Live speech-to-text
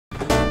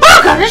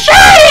The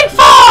Shining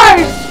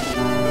Force!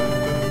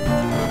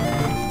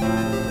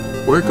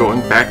 We're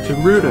going back to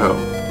Rudo.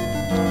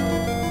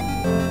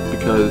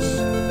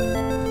 Because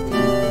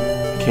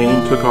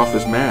Cain took off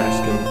his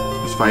mask and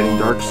is fighting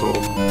Dark Soul.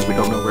 We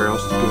don't know where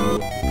else to go.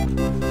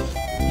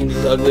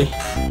 He's ugly.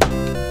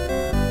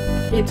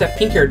 Hey, it's that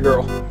pink-haired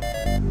girl.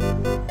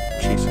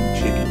 Chasing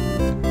chicken.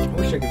 I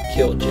wish I could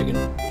kill a chicken.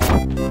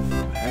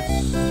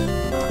 That's...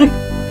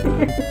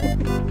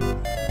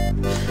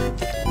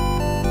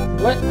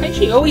 What? Why is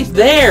she always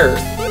there?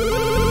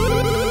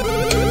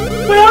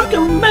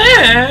 Welcome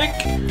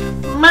back,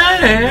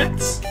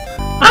 Max.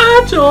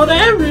 I told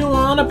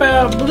everyone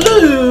about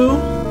Blue.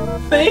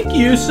 Thank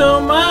you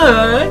so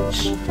much.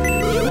 She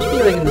must be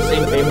like in the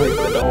same family as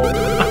the dog.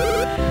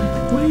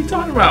 What are you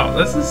talking about?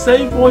 That's the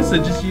same voice I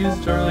just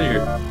used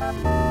earlier.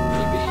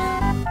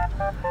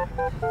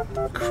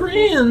 Maybe.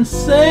 Korean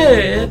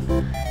said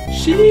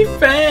she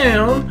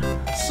found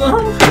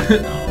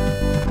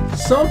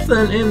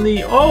something in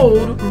the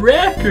old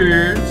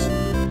records.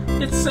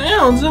 It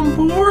sounds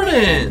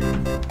important.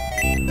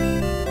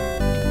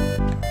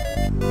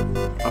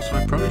 Also,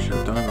 I probably should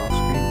have done it off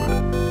screen, but I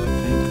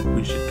think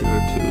we should go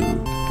to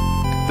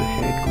the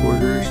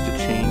headquarters to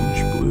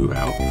change Blue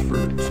out for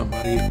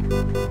somebody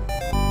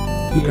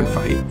who can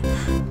fight.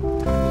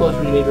 Plus,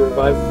 we need to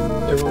revive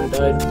everyone who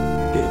died.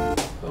 Did.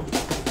 Oh.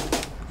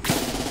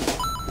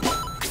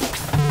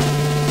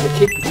 Yeah,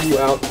 kick Blue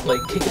out,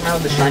 like kick him out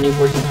of the Shining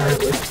Force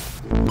entirely.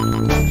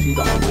 She's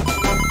awesome.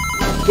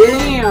 Get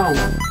him!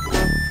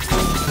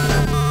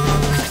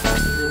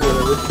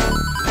 Whatever.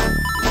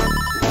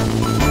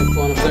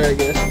 Flying up there, I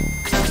guess.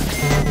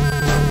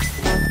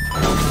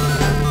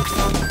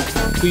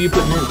 Who are you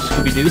putting in?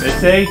 Scooby-Doo? They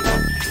say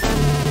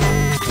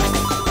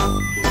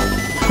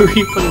Who are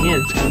you putting in?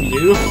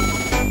 Scooby-Doo?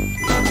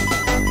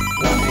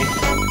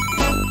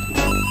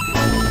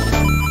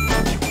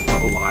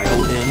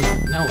 Lyle in.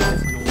 No, it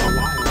doesn't know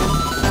why.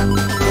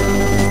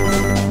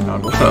 Not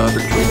what other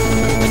choices.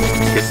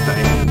 I guess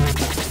Diane.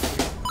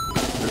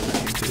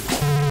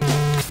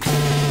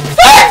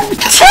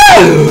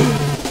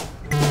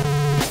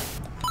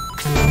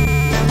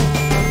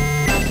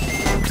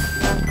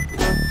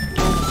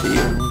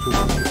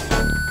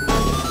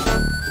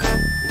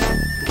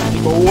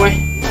 Boy.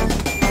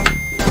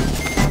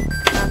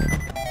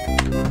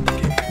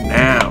 Okay,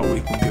 now we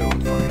can go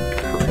and find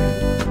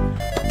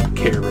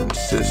Karen's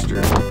sister.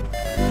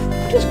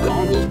 What does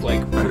Gong look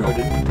like? I don't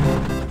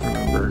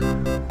remember.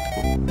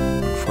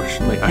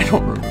 Unfortunately, I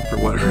don't remember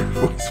what her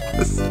voice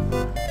was.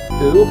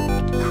 Who?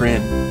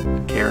 Kryn,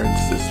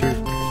 Karen's sister.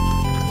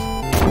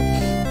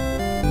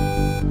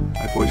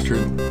 I voiced her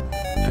in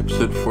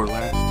episode 4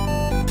 last.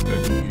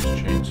 Did you use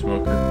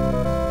Chainsmoker?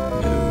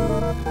 No.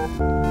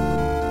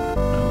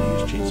 I only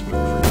use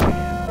Chainsmoker for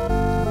Diane.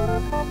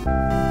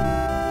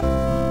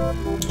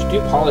 Just do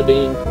Paula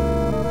Deen.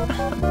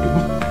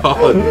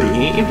 Paula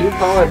Deen? Do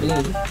Paula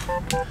Deen.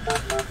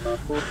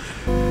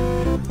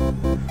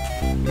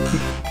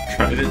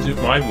 Try to do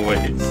my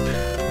voice.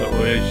 That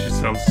way she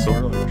sounds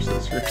sort of like her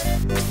sister.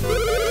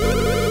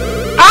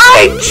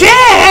 I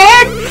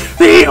checked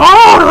the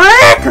old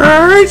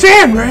records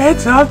and read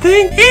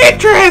something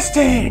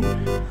interesting.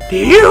 Do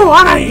you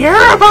want to hear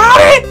about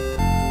it?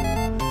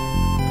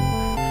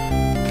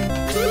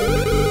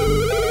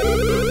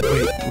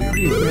 Wait,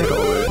 we already read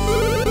all this.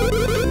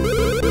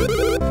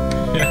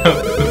 Yeah.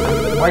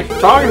 Why are you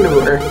talking to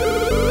her?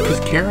 Because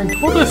Karen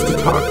told us to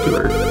talk to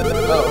her.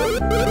 Oh.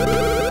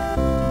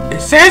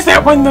 It says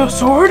that when the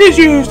sword is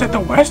used at the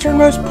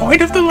westernmost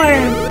point of the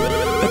land,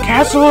 the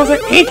castle of the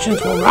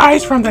ancients will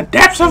rise from the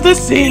depths of the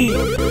sea.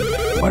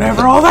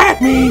 Whatever all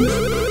that means.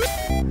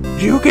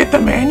 Did you get the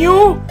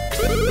manual?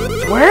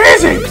 Where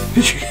is it?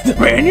 Did you get the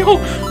manual?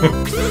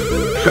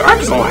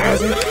 Dark Soul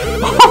has it.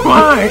 Oh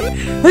my!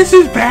 This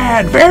is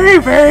bad. Very,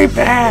 very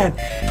bad.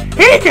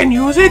 He can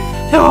use it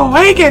to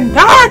awaken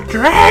Dark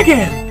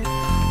Dragon.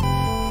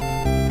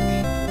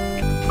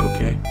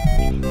 Okay.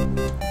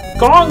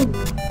 Gong!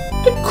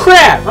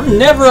 Crap! I'm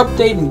never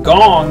updating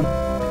Gong.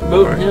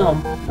 Promoting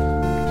him.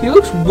 He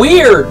looks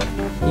weird.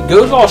 He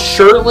goes all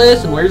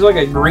shirtless and wears like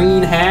a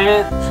green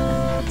hat.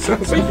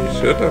 Sounds like you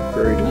should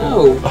upgrade him.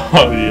 No.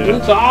 Oh, He yeah.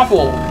 looks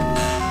awful.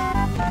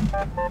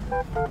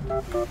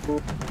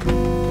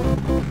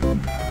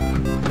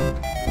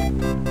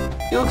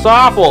 He looks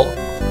awful.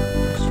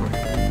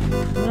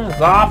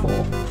 It's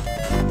awful.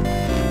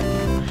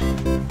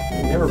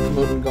 I'm never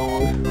promoting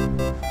Gong.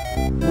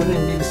 Wouldn't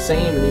even be the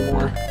same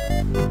anymore.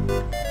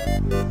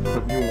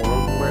 You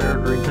want to wear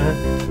a green hat?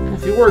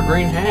 If you wore a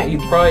green hat, you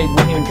probably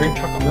wouldn't even drink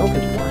chocolate milk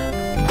anymore.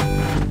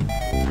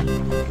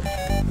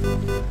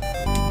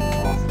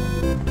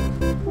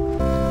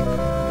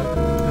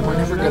 We're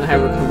never gonna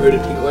have a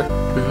promoted healer. I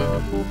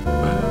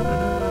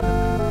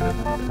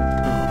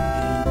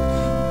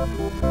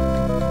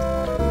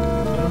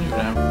don't even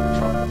have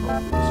chocolate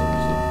milk this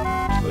episode.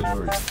 So they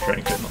were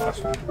drank it in the last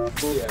one.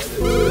 Yeah, it is.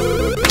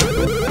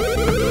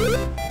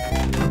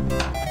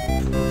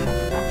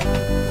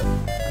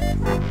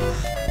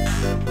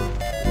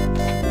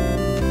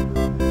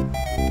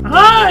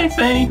 I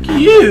think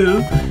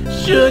you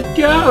should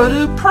go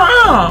to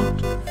prom.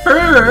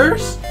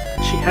 First,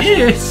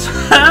 it's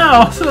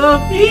south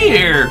of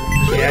here.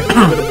 She asked me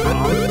to go to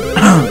prom.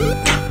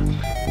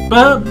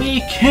 But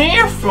be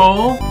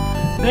careful.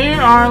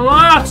 There are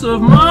lots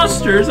of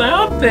monsters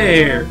out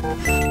there.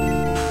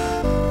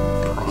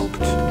 Prompt.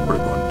 We're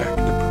going back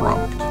to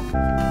prompt.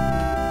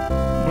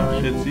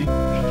 What shit, see? I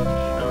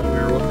don't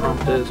remember what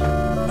prompt is.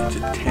 It's a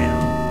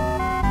town.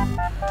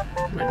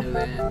 I knew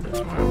that. That's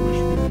why I wish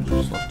we had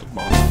just left the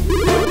ball.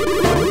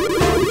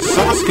 It's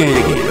Sasuke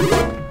again.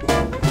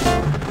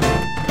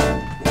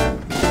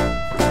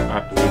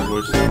 His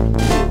voice.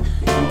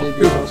 You did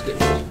your most good.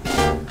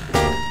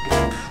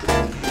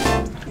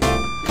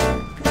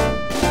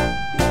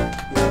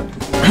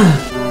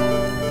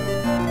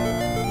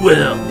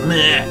 Well,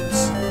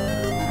 Max,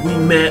 we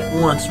met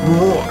once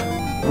more.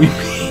 We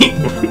meet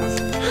once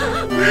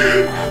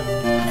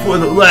for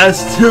the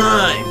last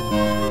time.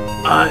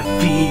 I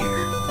fear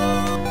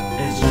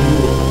as you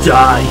will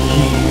die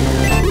here.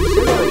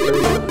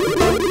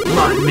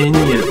 My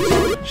minions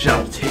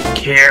shall take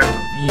care of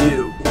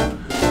you.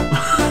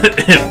 But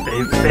if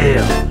they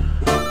fail,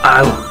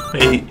 I will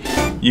wait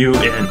you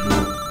in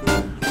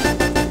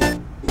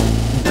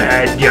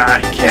Bad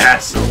Guy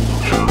Castle.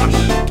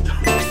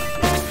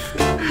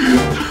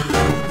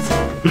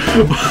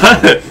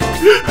 What?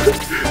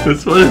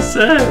 That's what it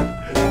said.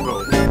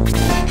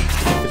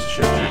 It's a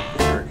shit.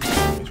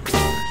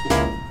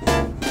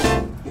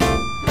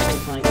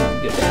 It's like you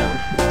can get down.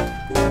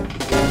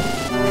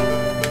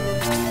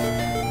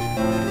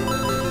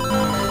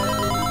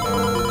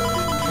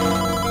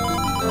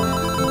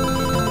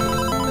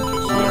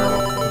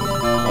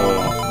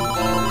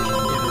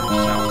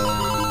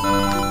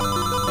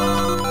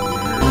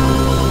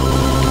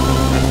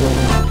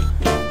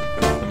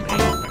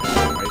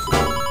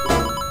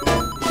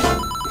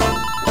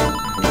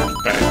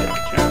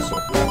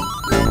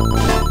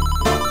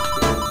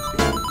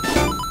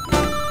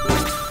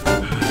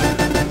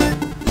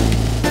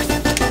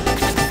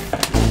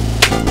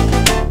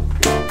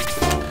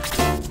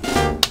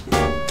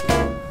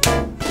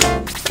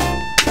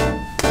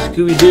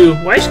 Scooby-Doo.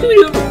 Why does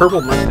Scooby-Doo have a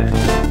purple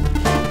mustache?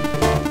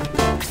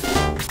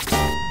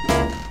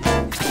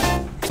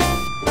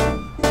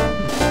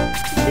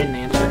 He didn't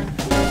answer.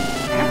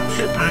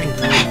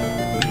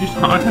 What are you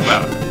talking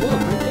about? Look,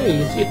 right there.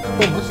 You can see a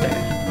purple mustache. I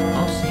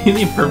don't see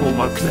any purple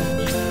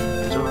mustache.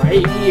 It's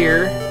right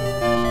here.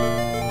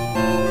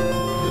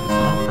 It's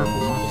not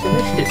purple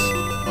mustache. It's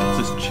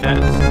It's his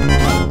chest.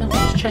 No,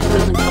 his chest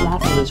doesn't come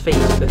off of his face.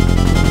 But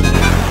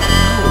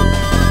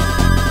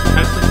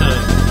That's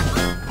like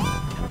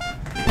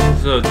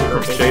it's a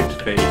different shaped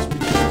face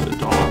because it's a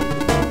dog.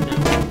 no,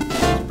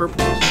 it's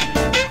purple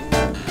mustache.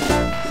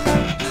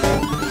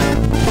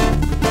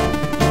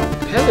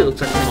 It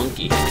looks like a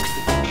monkey.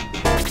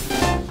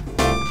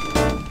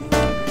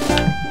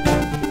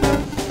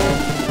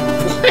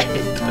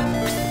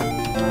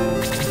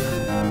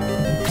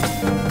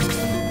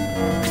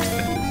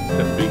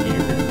 That big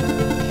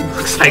ear.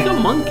 Looks like a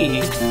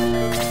monkey.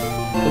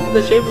 Look at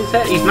the shape of his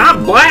head. He's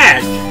not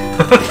black.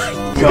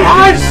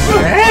 God,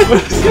 man!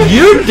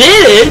 You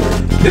did.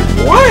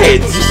 What?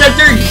 You sat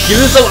there and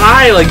giving some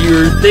eye like you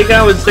were thinking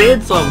I was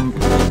saying something.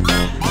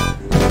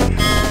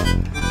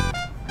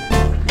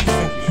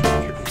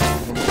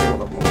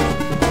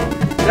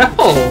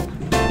 No,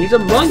 he's a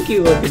monkey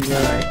looking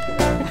guy.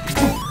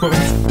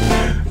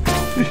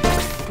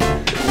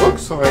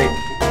 Looks like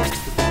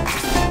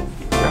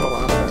got a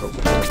lot of battles.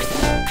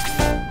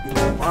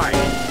 Why?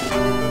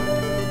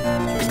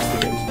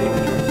 Against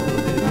David Johnson,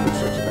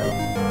 research about.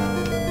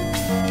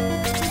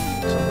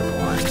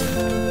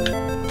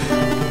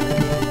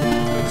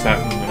 Is that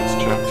in the next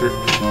chapter?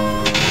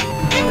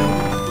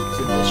 It's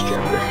in this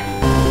chapter. I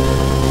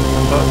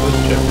thought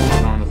this chapter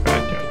was on the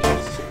bad guy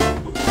test.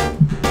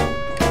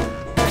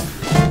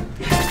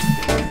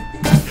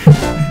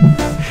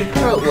 Think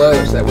how it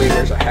was that way he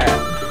wears a hat.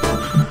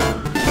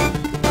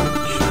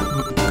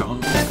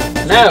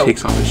 No,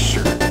 Takes off his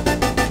shirt.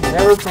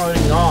 never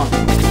promoting Gong. He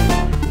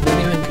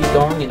wouldn't even be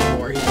Gong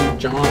anymore. He'd be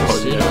John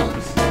Cena.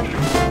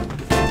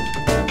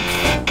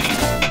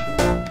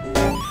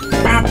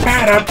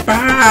 Ba-ba-da-ba.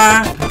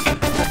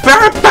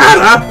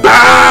 Ba-ba-da-ba.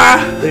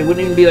 But he wouldn't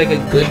even be like a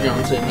good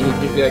John Cena.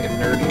 He'd just be like a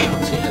nerdy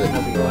John Cena that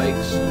nobody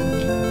likes.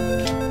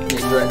 And they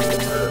threaten to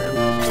murder him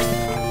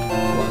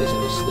while he's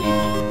in his sleep.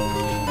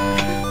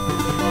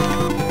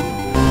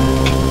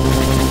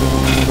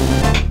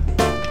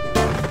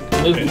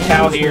 Move the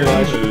cow here,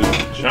 Elisha.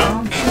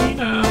 John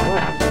Cena.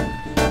 What? I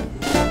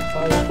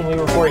thought it was when we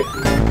were for you.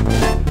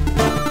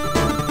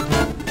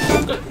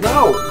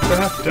 No!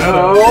 No! No!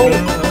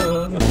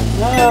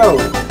 No!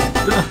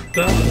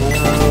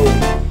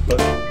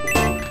 What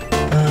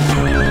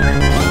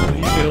are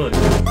you doing?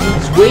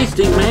 He's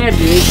wasting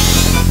magic!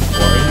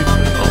 Why are you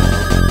doing all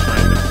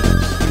time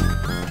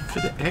For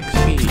the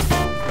XP.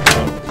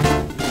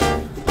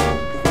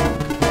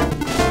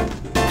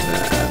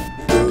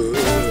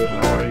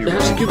 Why are you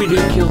Have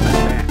Scooby-Doo kill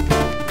that bat.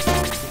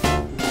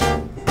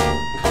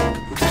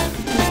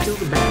 Scooby-Doo kill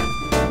the bat.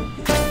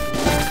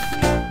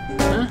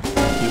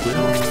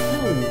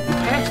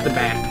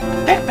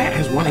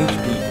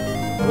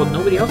 well,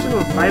 nobody else is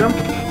gonna fight him.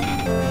 Should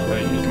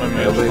I use my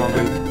magic on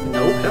him?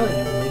 Nope, hell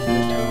yeah, I'm wasting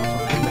his talents on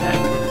his back.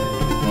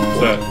 What's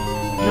that?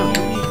 No,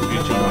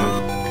 Beat you on.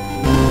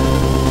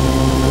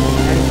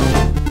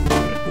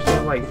 he's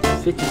got like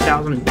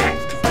 50,000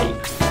 backs to fight.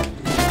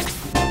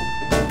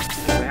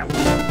 That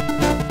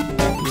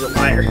one. He's a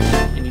liar,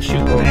 and you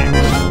shoot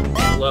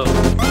back low.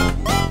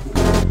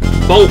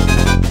 Bolt.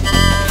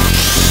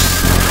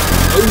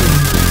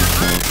 Oh.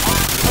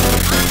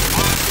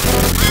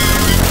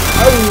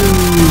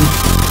 Oh.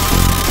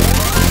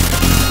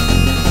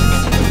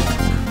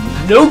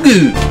 No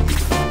good.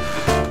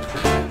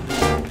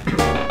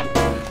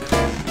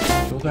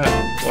 Kill that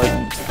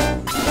lightning.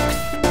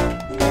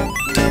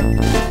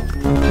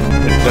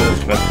 It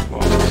does best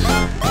boss.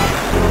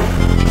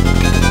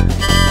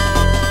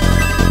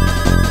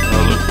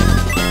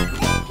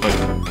 Like,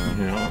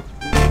 you know,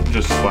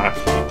 just slaps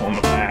people on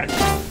the back.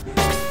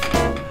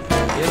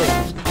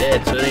 He's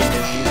dead, so it ain't no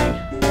easy.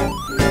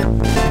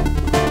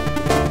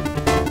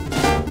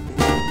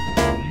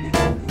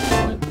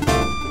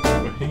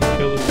 He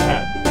killed his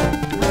hat.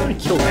 I'm gonna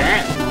kill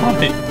that. Why?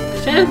 It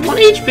has 1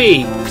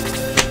 HP.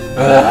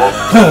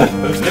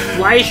 It's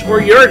Fleisch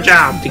or your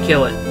job to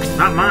kill it,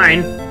 not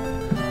mine.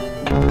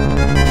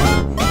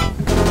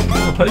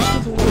 Fleisch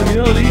doesn't want to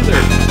kill it either. I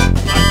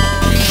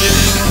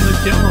didn't want to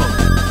kill him.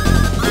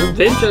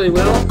 Eventually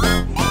will.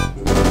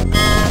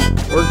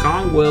 Or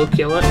Gong will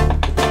kill it.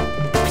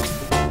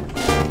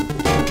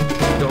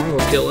 Gong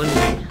will kill it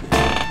anyway.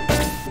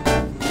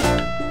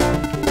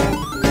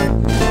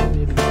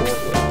 Maybe Gort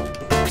will.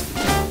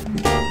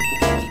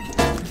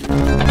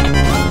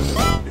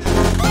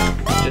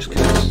 Just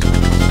cause.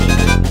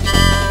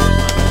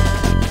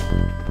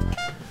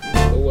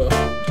 Oh well.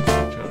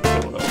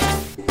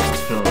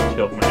 Trying to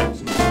kill Max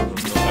in the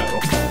battle.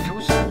 How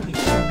was it only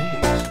 4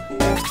 mags?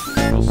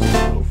 You'll see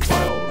no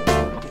file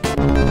around.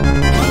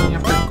 Only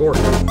after Gort.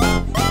 Why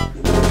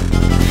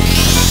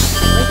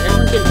is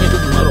everyone getting hit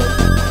with muddle?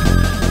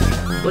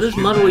 What does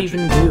muddle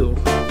even do?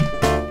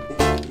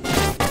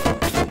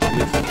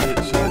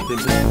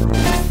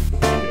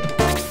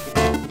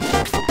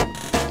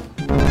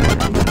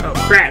 Oh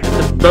crap,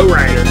 it's a bow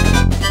rider.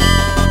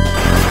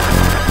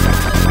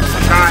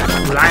 Shot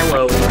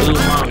Lilo and blew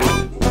him up.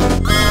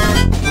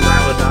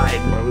 Lilo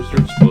died. Why was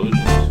there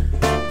explosions?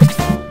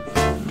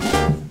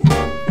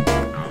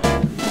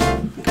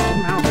 Get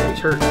him out there, he's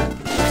hurt.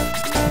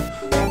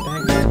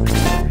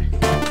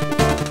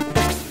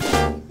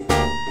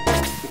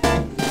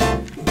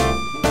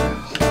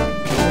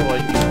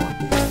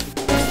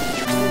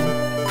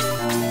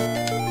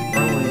 I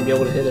don't even be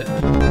able to hit it.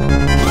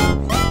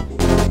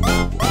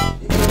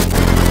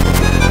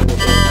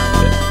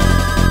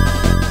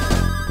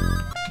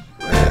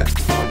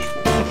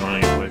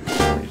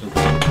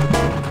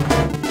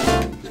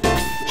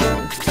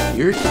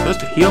 You're supposed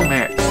to heal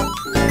Max.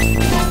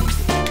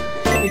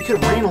 You could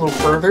have ran a little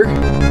further.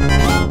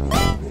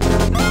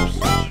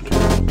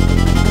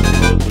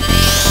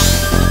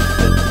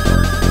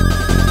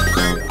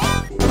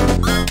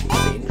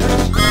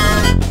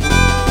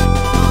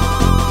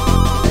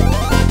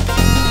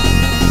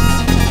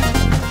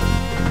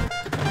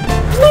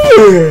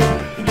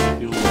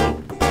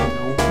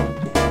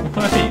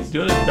 Why? He's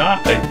gonna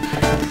die.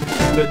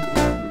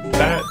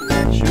 That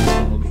shoots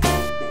someone.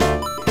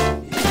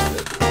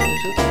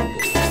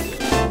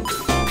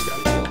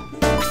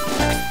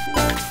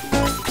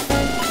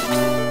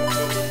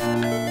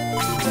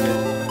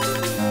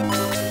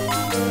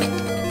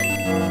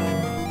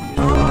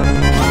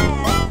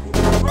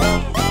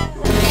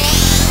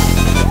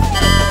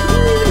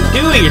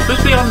 Dude, you're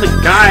supposed to be on the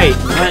guide,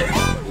 not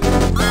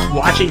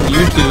watching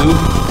YouTube.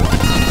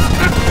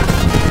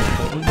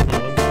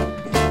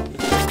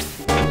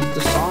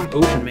 The song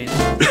Ocean Man.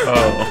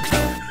 Oh.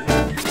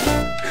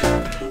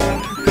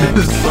 It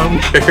was sung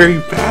very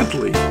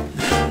badly.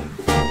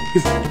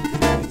 It's a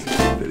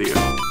cute video.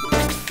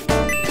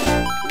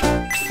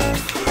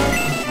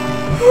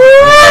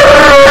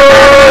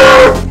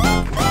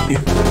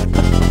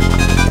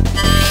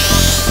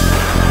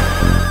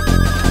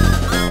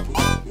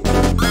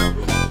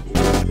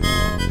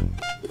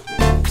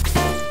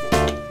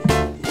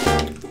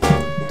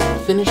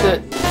 Finish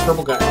that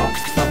purple guy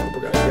off. Not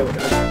purple guy, yellow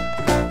guy.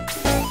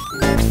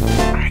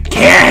 I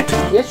can't!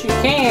 Yes, you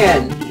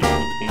can.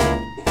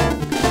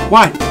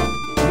 Why?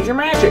 Use your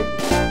magic.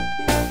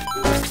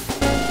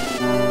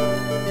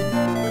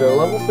 Go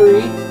level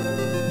 3.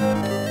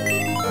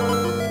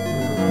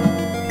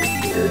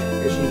 Weird.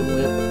 Guess you need a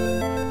limp.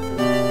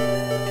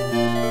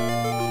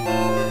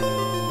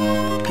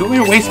 Do you want me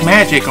to waste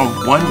magic on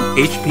 1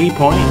 HP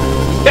point?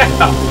 Yeah.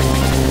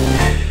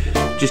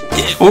 Just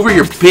get over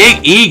your big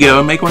ego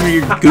and make one of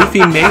your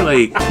goofy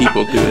melee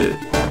people do it.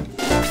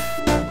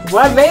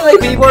 My melee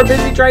people are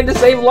busy trying to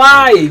save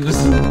lives.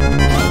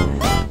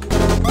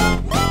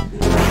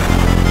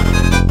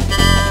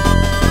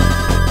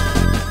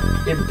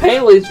 And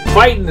Pele's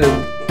fighting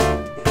him.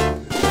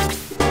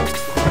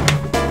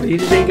 But he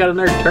just ain't got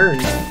another turn.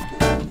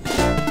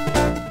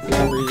 For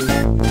some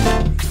reason.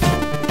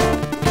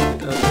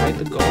 Fight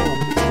the golem.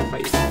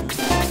 Fight.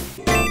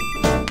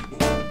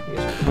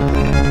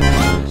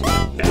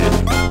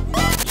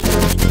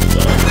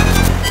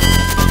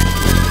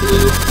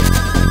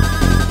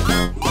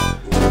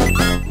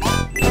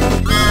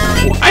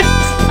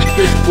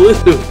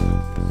 blue.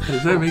 How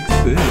does that make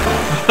sense?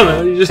 I don't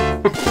know, you just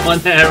run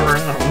that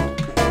around.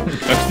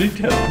 I think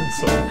that's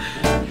so.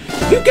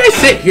 You guys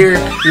sit here,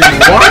 you're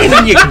whining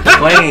and you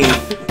complain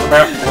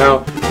about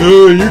how,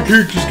 oh, your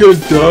character's gonna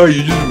die,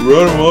 you just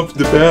run him off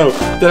the battle.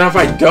 Then if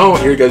I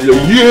don't, you guys are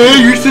like, yeah,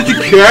 you're such a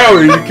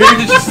coward, your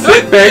character just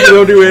sit back and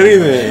don't do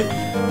anything.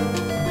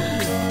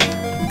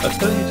 I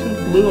thought you took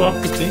blue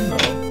off the thing though.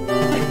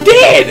 I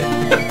did!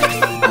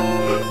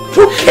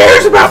 Who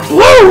cares about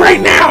blue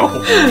right now?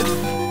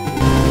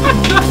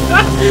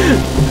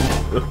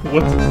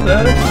 What's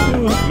that to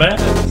do with Matt?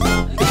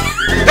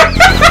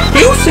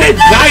 You said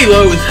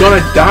Xylo is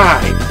gonna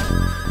die.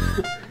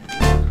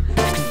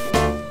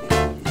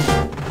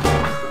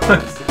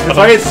 If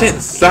I had sent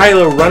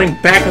Xylo running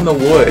back in the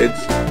woods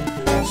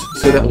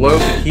so that Lo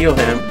could heal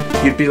him,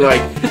 you'd be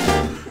like,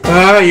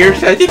 oh, you're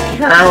such a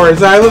coward.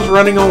 Xylo's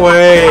running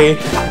away.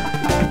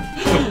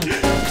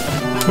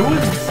 Who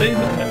would say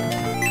that?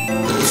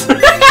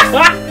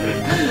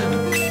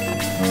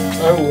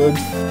 I would.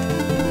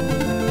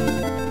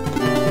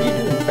 What are you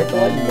doing? Fight the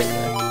lightning bolt guy.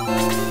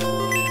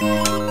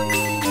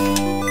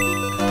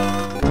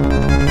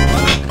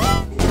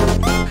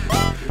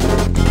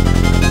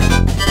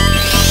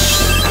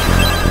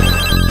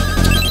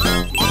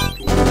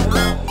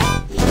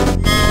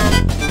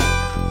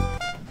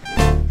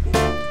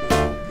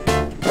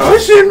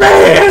 Ocean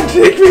Man,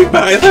 take me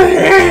by the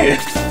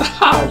hand.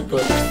 Stop!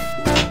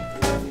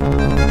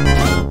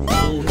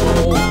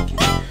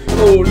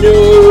 Oh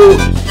no!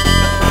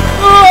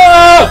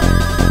 Ah!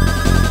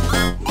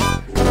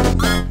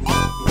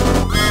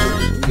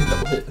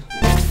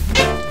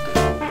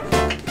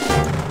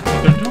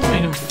 They're don't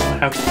make him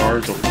have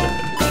stars over there.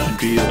 It should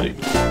be like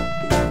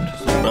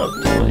just about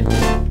like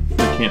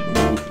they can't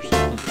move or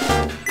something.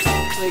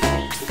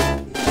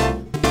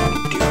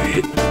 Do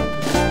it.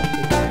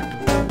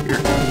 You're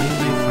a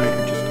melee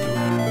fighter, just do it.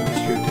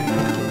 It's your dad.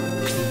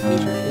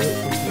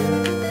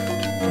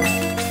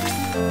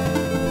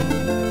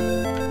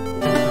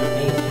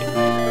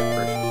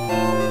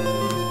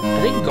 I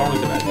think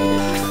Gong's about it.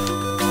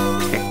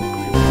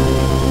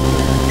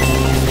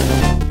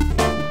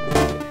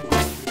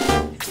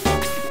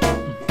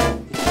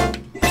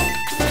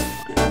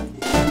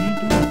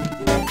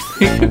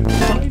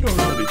 Fight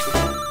already.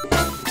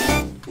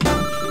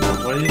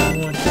 Why do you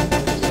want to?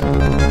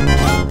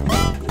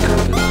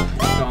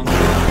 Gong's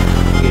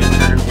get a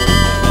turn.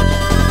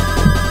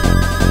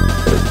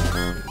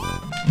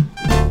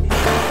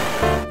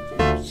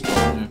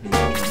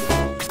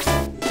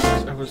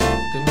 I was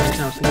thinking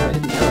about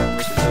hitting the other one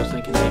because I was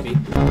thinking maybe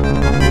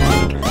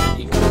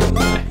he could go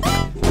away.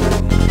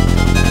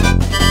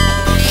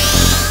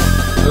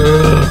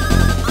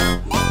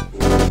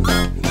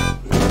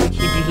 I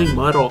keep using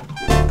muddle.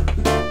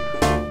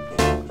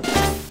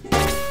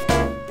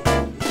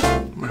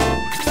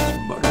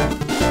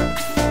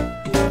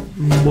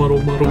 Muddle.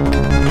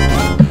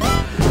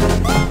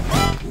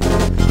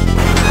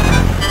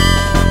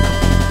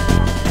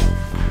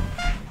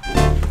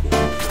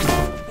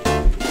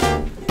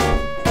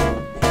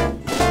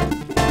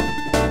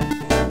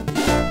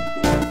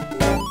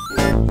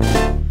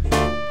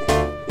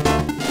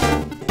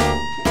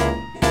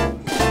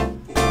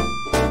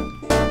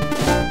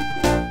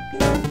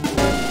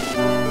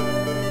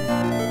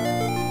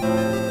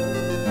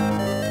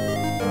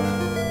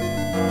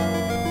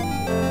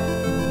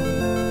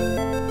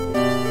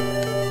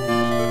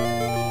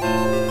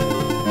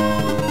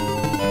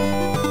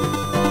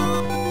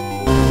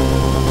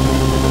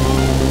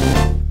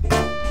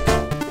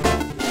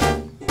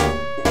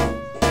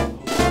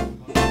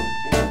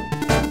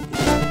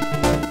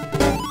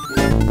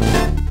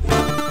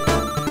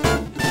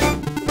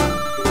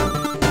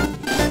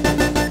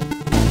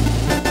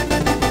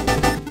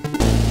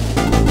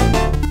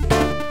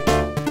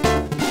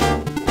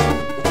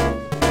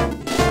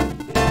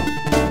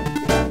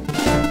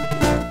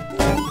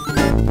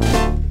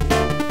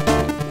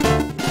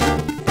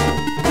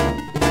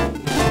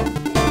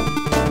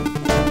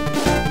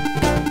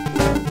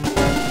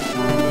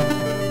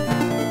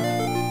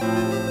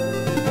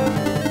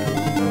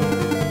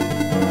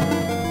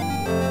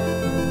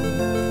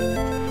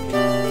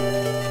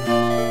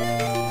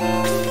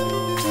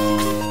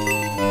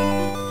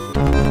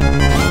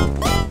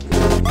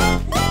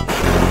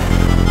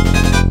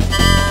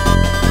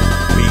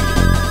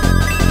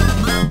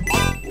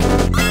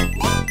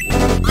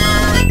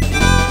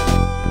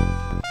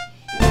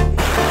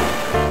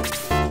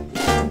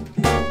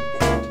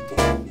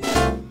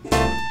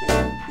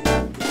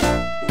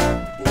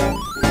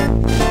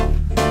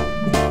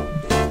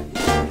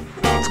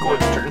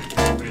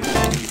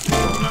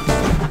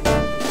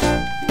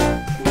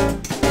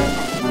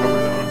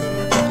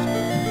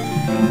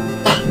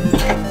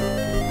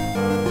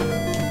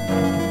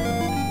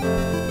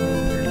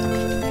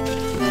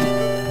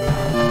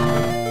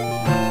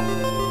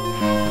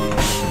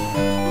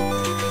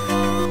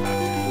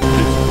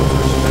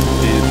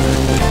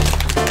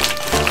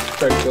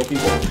 Try to kill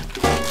people.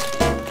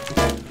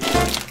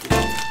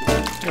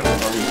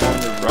 Are we going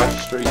to rush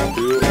straight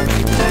through?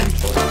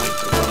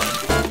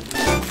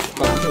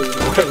 I'll kill you.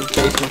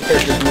 Taste my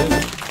character's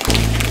move.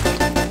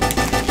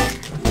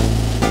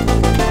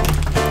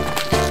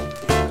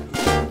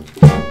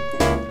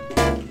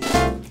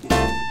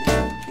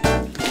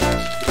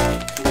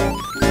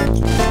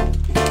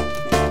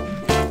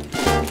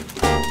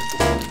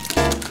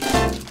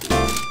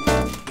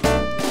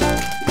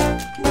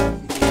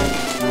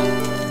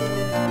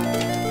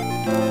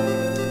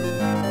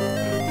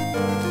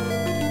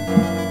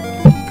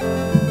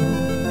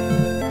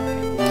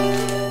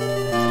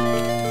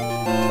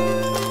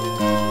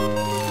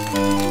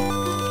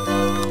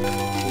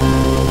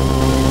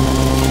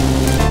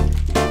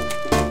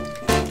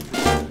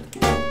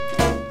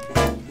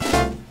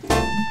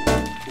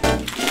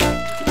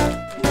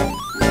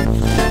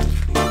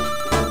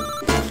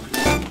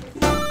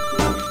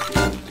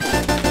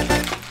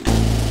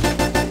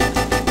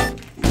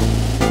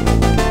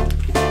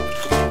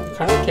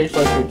 Tastes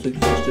like it's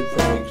existed for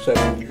like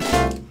 7 years.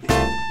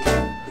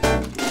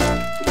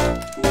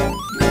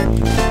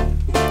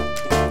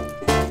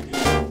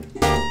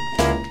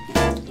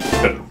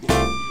 Dude,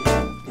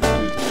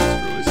 it's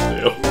really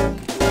stale.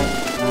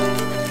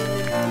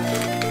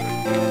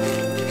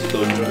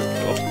 Still enjoy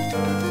myself.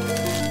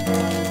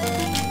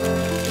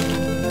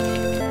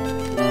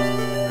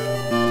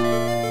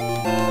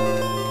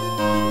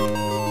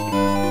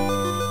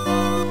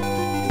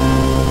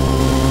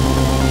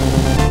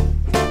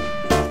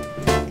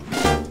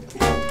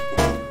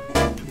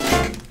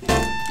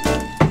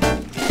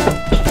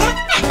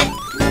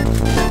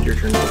 Your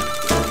turn.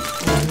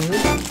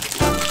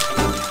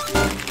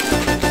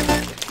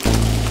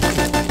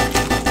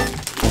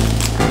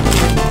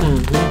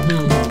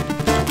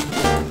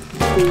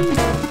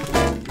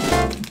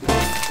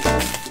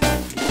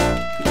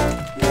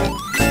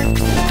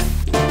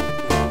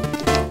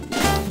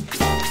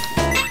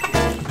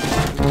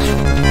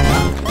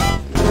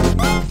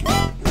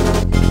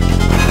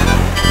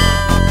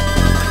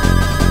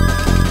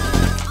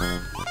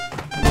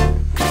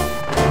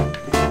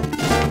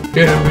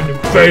 Get him in the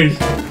face.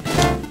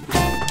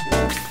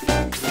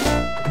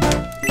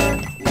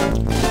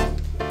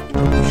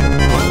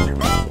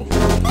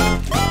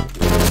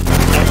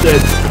 I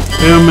said,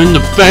 hit him in the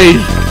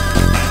face.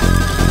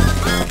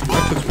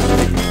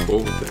 Cool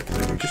with that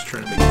thing. You're just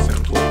trying to make it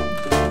sound cool.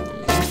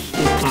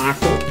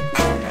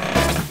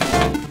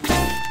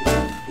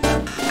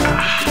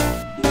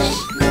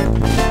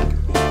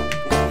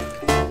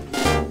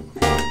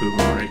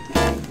 Boomerang.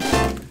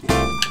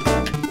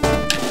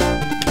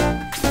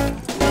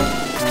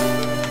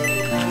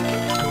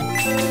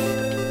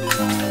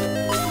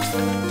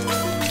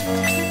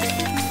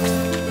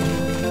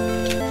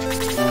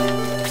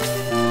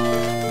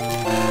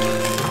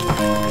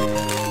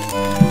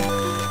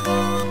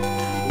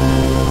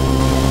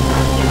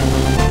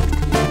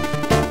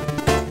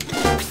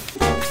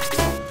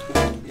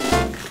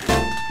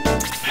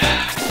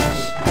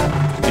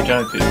 You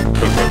gotta do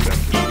cook up them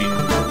eating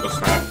a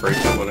snack break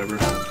or whatever.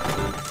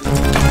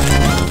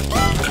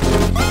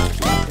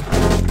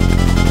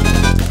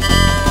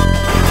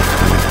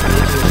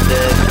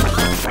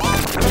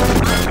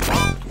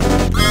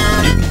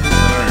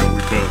 Alright,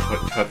 we're gonna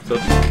like cut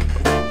this.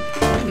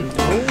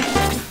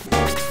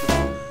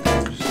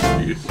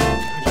 Jeez.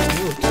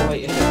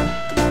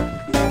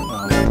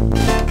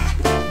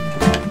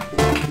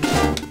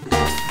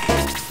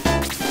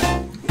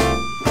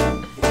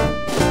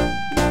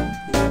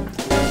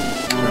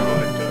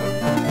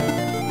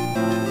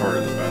 Part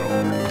of the battle,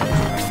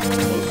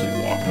 mostly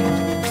walking.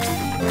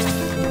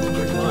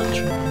 Pretty much.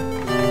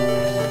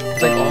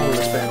 It's like all of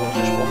this battle is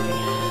just walking.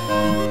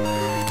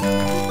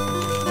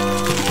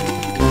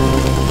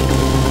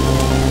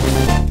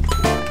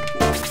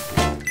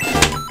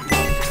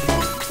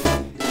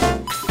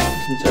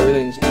 Since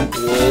everything's deep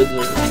woods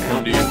or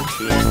Indian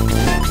shit.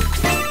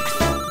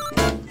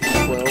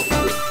 well, the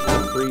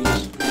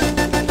freeze.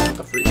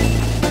 The freeze.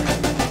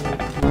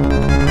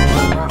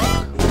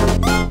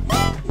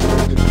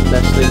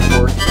 Best thing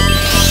for it.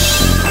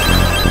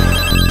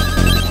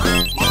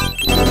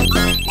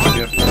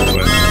 Yep, but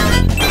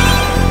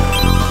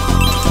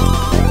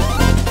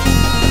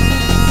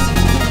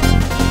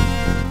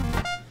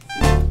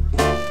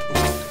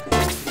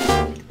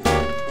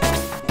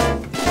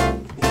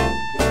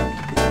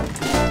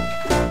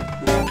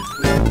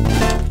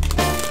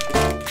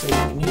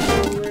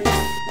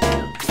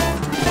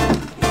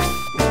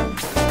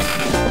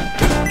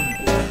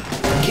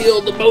Kill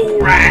the bull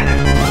rider.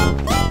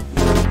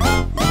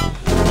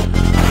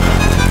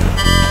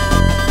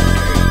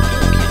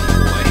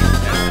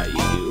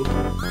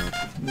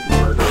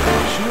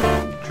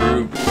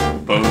 true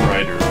bow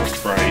rider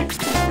sprite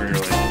where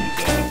like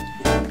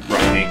he's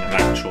riding an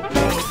actual bow.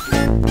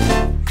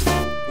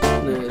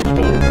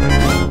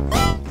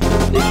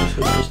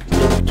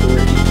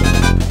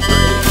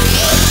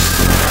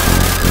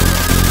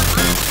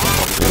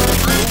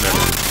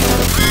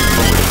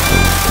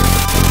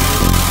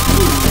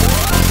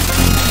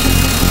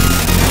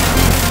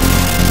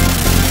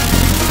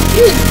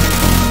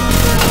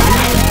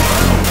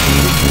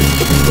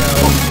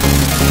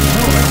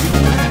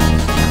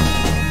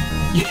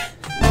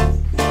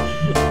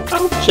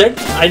 I'll check.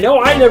 I know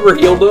I never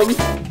healed him.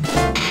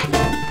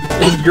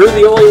 And you're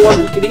the only one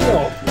who can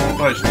heal.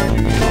 Why should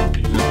you use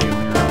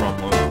healing herb on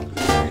low?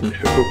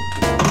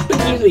 But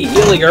usually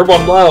healing herb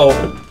on low.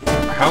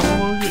 How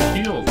low is it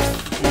healed?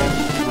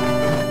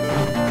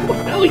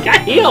 Well, he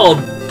got healed.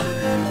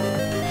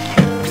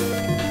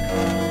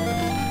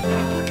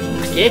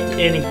 Get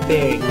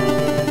anything. Go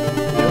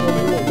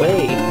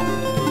away.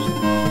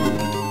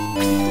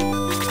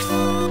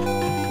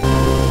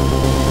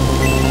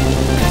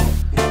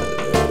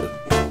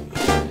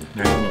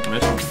 Now you won't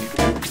miss me.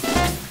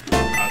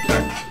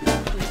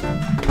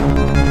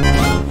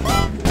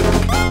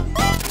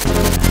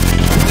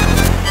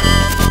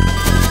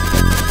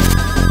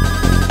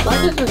 Why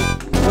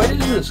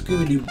doesn't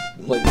Scooby-Doo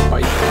like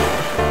fight?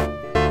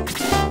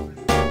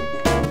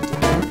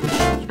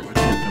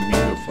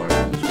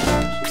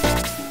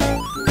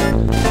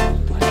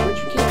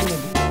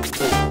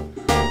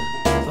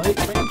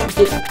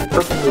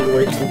 Perfectly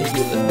where you can hit you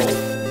with this ball.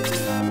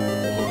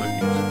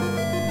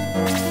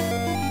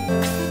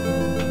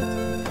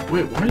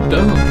 Wait, why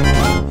doesn't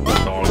the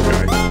dog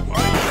guy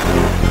fight?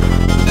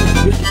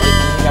 He used to fight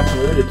when he got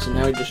promoted, so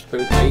now he just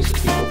throws ice at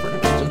people for no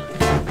reason.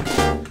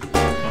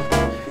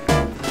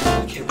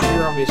 Okay, but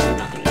you're obviously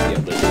not going to be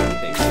able to do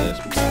anything for this.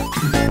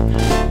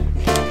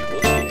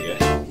 We'll see,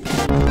 yeah.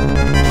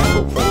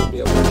 Hopefully we'll be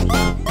able to.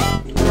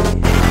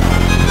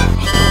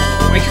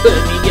 Why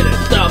couldn't he get a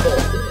double?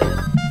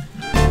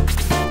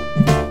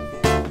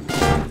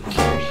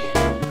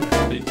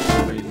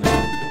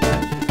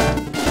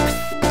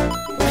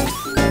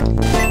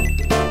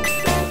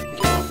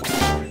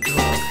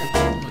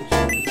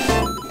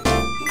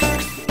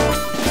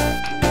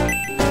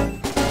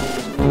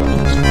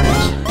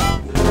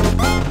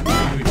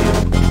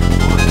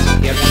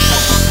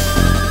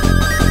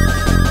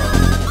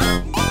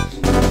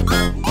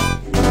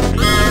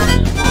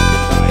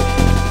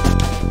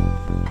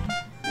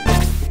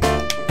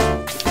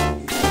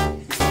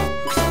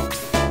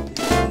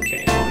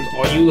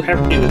 You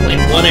have to do is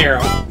land one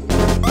arrow.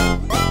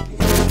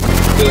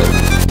 Good.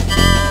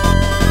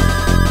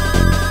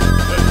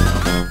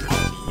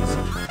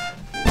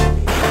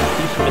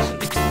 Keeps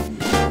missing.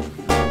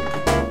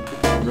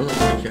 Remember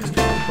when you guys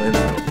get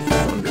complaining about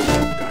thunder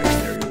dying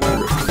there?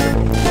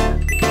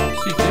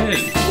 She did.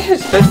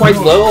 Yes, that's why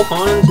Lil,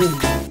 Hans, and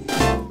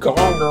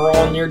Gong are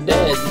all near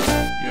dead.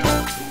 Yeah.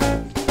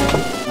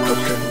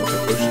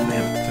 Ocean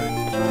Man.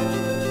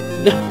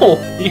 No,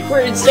 you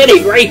weren't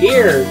sitting right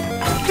here.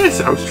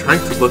 Yes, I was trying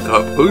to look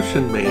up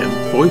Ocean Man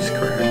voice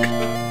crack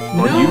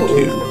on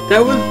YouTube.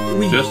 That was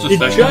Just a it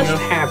second just ago?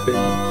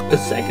 happened a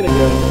second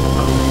ago.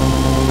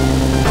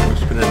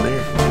 It's been in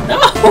there. No,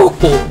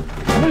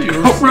 You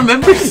I don't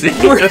remember seeing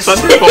we're a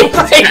sitting Thunderbolt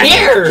right attack.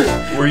 here.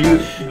 Were you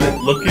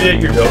looking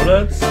at your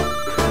donuts?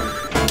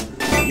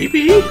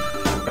 Maybe. I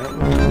don't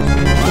know.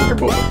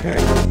 Thunderbolt attack.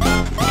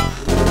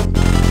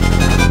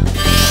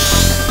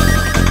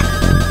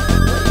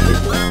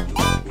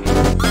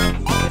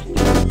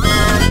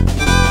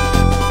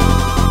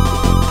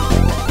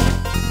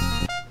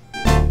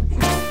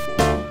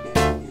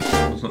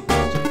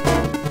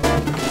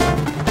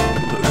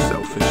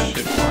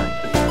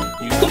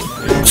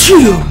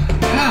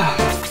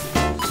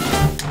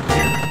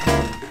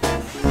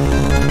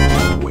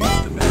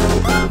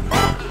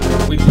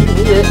 We do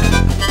need it.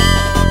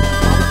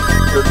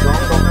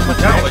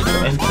 Now, like,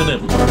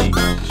 infinite money.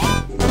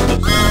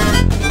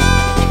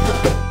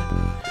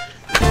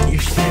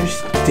 You're so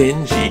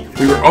stingy.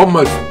 We were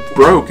almost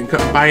broke and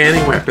couldn't buy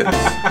any weapons.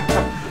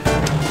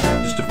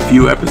 Just a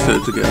few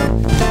episodes ago.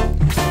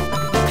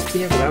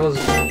 Yeah, but that was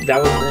then.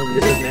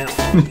 This is now.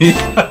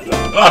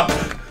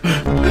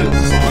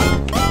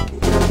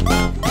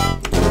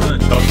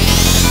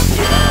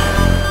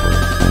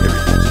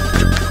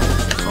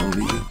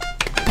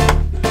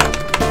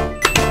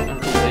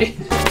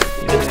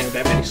 He doesn't have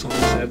that many songs,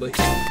 sadly.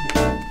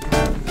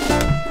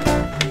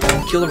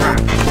 Kill the rock.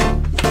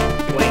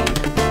 Wayne.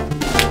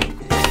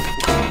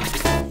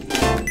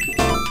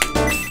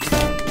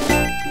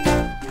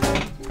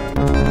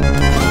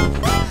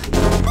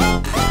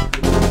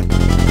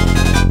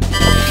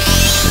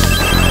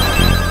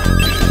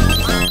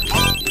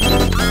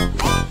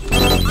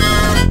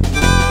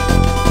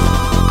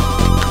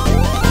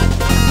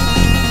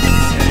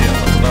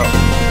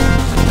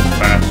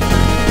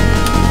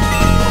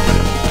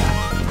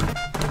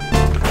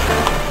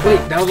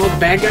 Wait, that was all the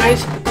bad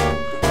guys?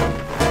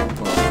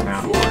 Well,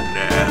 now. For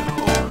now.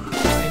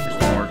 There's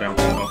more down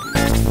south.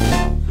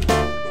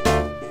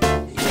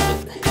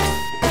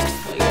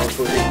 Like, I was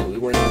worried that we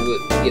weren't able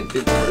to get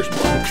through the first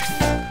bunch.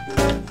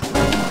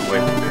 Away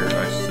from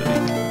Paradise City.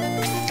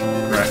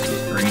 Grass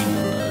is green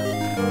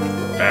and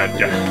the bad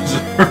guys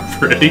are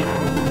pretty.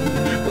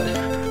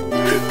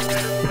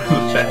 The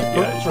bad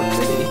guys. Those are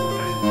pretty.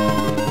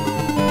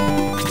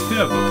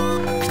 Yeah, but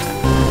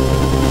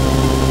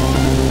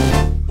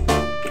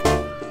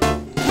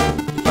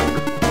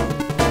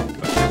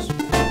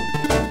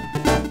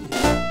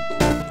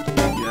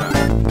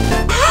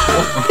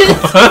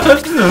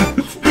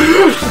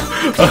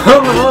I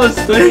don't know what I was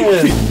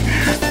thinking.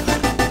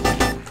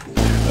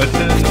 I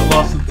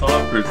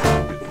Chris.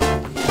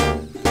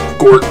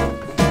 Gort.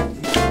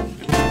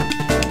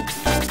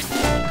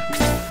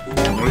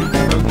 What do you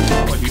think of this?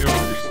 All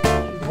healers?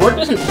 Gort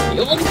doesn't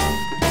heal him?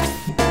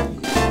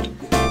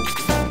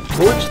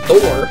 Gort's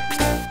Thor.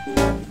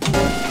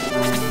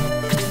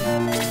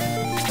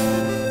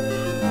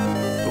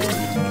 Thor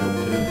gets killed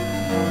too.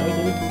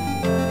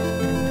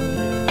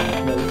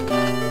 No.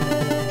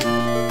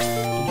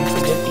 Did you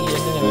forget the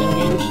ending of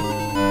Endgames?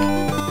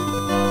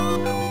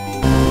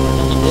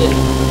 You did.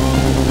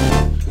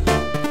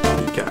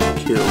 He got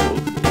killed.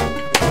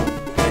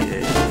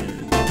 And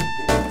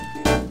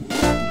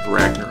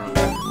Ragnarok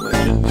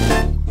legend.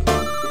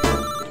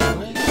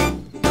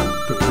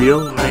 The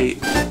real life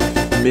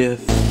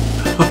myth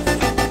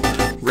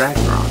of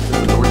Ragnarok is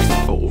the Norse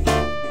told. I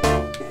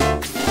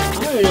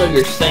don't even know what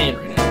you're saying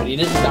right now, but he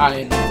didn't die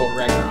in Thor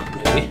Ragnarok,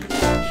 maybe.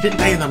 He didn't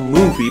die in the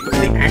movie, but in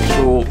the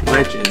actual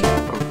legend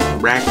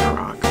of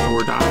Ragnarok,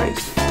 Thor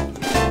dies.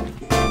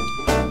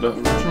 The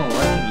original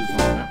legend is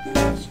not that.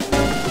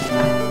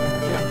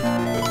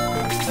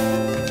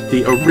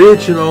 The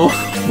original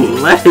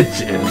legend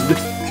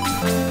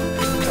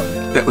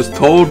that was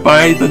told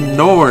by the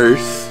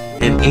Norse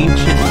in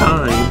ancient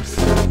times.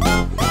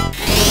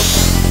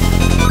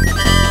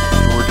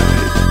 Thor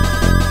dies.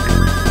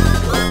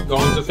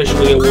 Gong's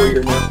officially a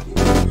warrior now.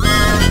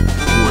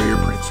 Warrior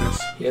princess.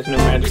 He has no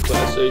magic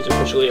class, so he's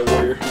officially a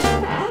warrior. So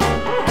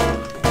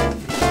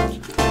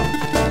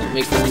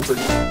make room for...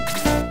 Did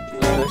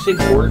I say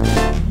Gort? You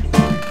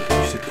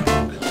said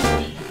Gong.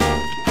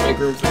 Make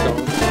room for Gong.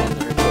 And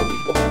there are 12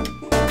 people.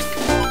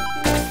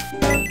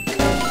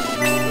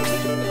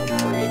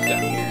 Bring it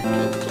down here and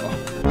kill us all.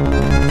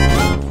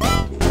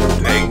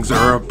 Things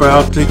are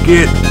about to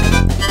get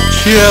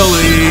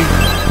chilly.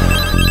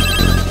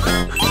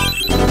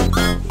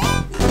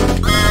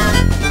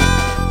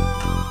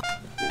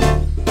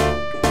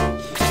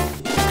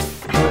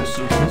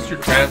 So Mr.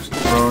 Krabs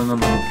throwing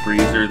them in the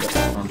freezer that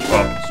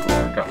SpongeBob and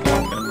Squidward got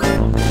locked in right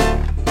now.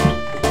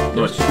 So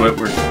it's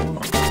Squidward.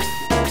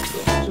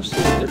 Just see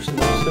if there's some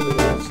more silly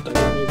little stuff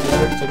maybe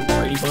there. It's like a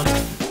Brady Bunch.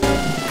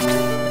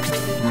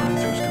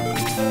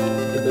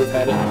 They both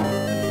had it.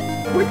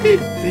 What did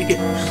they get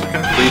stuck in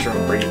a freezer on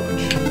Brady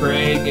Bunch?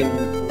 Greg and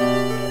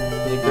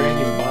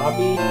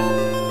Bobby. I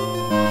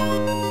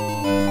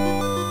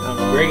don't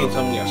know, Greg and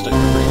somebody got stuck in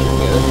the freezer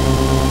together.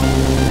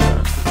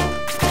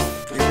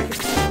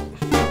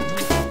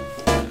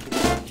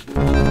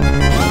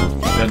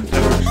 Then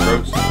Edward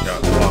Strokes got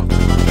locked in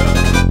the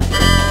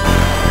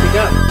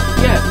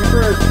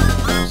Remember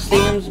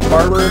Sam's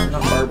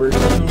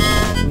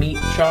Sam's meat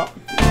shop?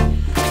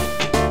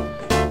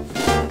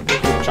 They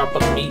could chop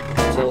up meat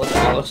and sell it to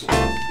Alice.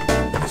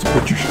 It's a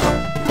butcher shop.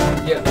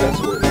 Yeah, that's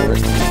the word for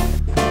it.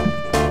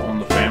 on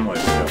the family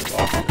that got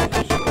locked in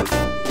the store.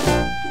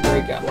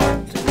 Greg got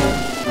locked in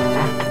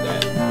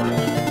that.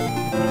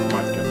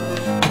 My goodness.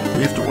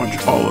 We have to watch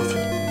all of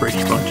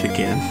Brady Bunch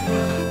again.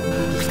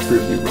 Just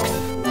prove me wrong.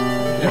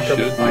 You should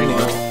You'd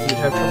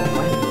have trouble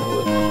finding all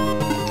of it.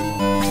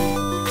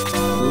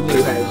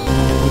 Who has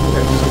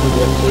some of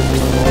the episodes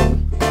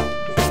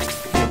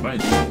in buy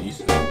DVDs.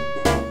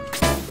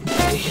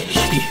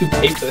 You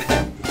pay for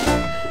that.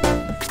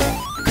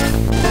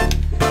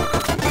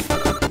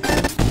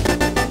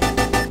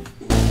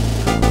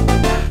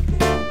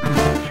 I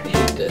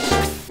hate this.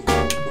 I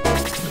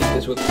hate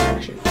this with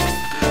passion.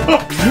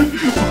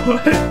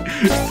 What?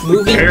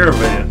 Moving-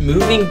 Caravan.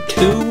 Moving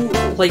two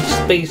like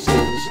spaces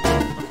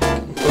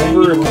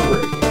over and over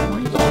again.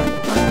 He's all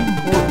hiding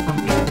more from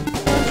me.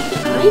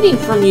 Hiding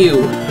from you.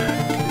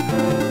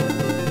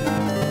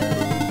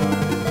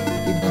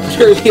 He's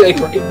literally like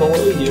right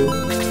below you.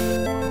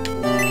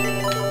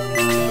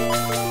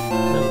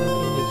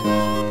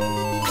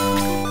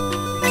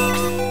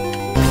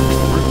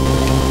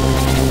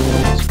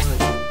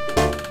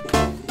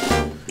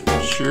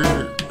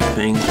 Sure,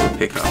 things will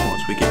pick up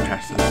once we get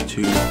past those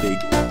two big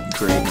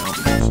gray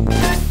mountains.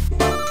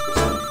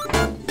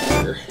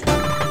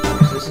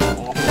 This is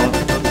awful.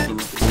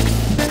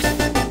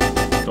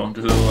 Don't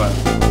do the left.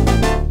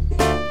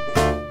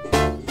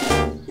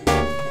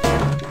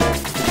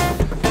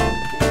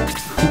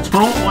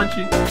 Don't want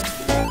you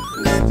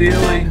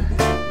stealing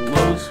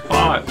low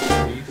spots.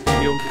 You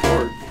steal for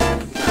it.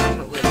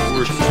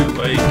 Or it's too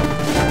late.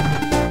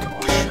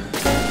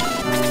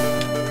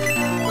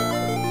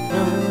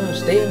 No,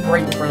 stay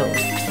right in front of him.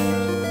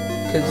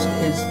 Because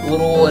his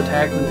little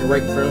attack when you're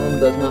right in front of him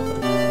does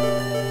nothing.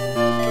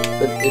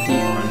 But if he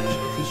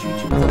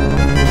shoots you with a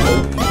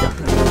knife, you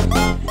definitely.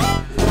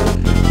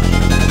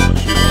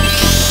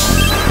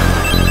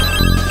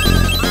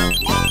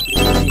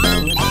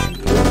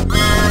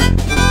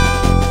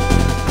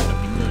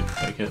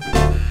 Take it.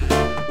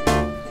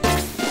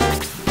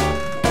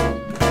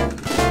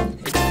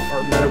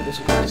 Our medical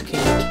supplies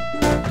can't.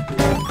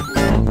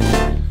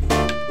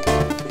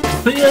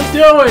 What are you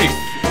doing?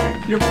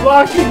 You're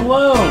blocking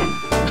low.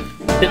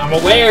 I'm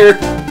aware. He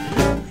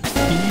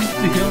needs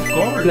to heal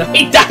Gord. No,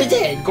 he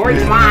doesn't.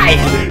 Gordon's alive.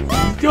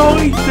 He's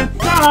going to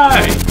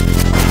die.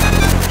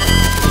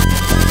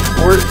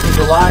 Gordon is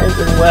alive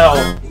and well.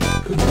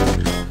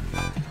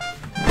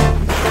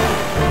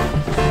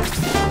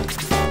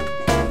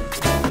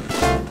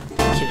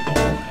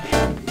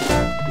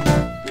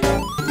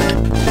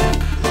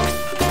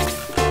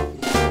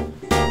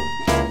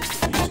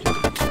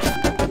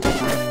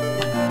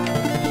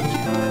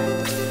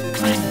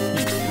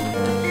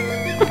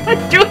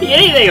 doing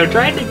anything. I'm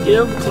trying to get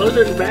him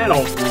closer to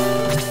battle.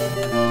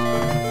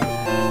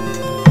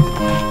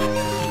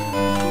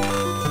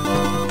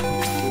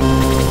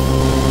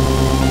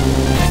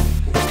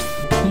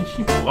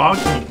 Keep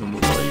blocking him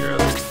with all your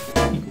other.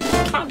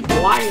 I'm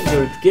lying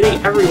to it.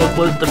 Getting everyone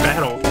close to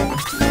battle.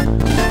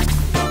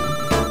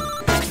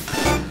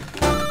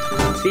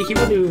 See, he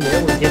wouldn't even be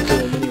able to get to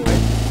him anyway.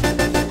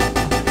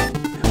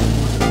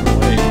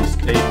 Wait, he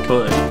stayed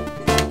put.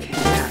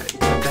 Yeah,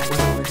 that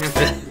wasn't what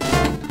happened.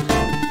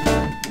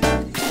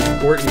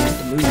 Gordon needs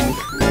to move.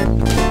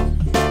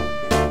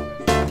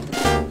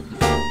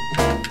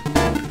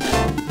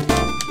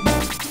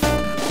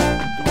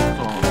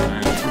 Oh,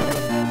 man.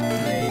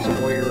 Yeah, he's a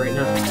warrior right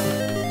now.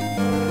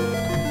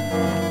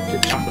 He's a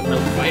chocolate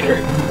milk fighter.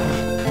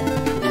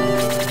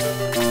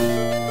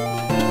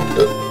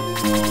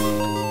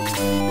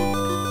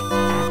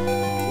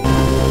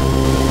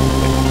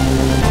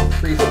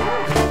 Freeze him.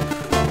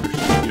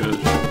 She goes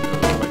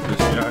like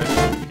this guy.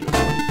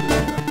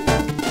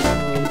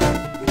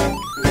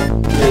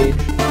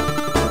 Rage.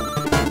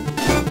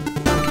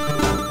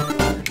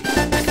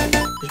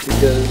 Just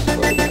because,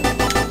 like,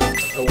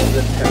 I want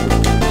them to have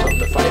something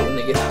to fight when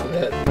they get out of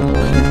that.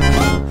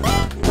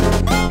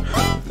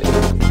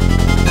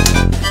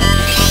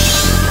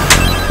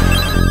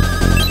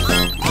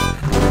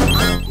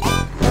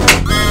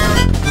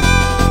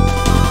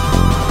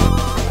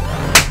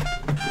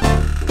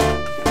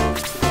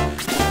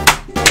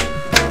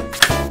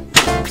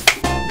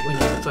 Wait,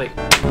 no, it's like.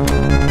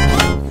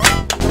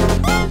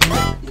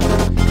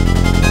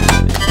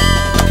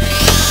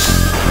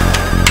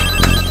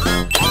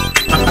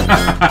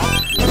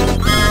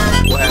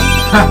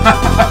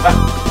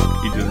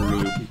 He did a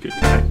really weak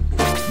attack.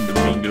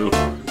 Domingo,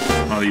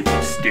 not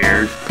even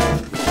scared.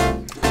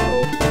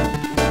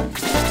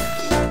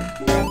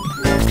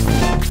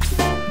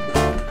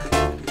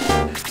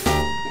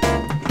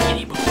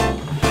 Kitty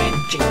Ball and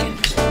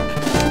Jenkins.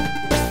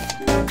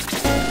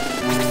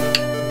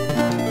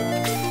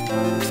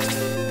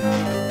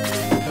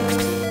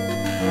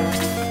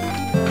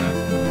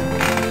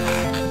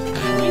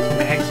 These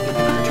bags get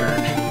my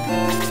turn.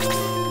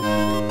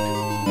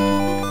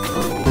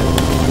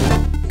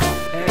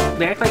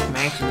 They act like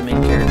Max is the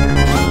main character.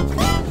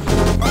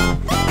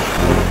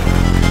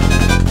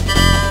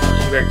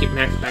 You better get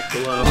Max back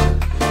below.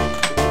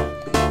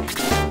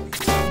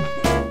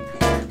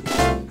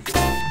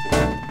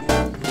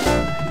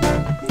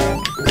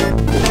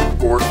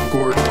 Gort,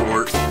 Gort,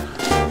 Gort.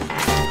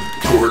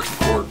 Gort,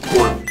 Gort,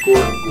 Gort,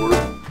 Gort,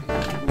 Gort.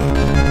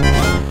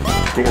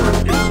 Gort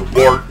is a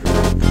wart.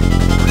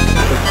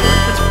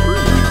 That's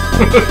rude.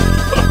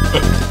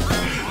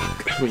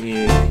 I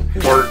mean,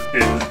 Gort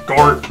is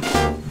Gort.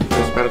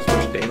 there's about as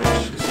much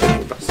damage as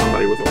hitting by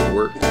somebody with a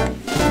wart.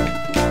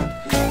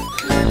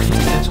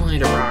 That's only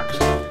to rocks.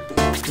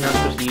 You're not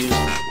supposed to use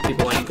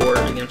people like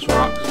Gordon against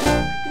rocks.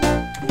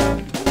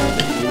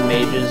 Use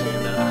mages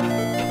and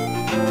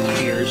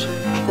spears.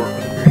 Wart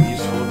wasn't very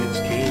useful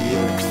against Kane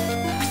either.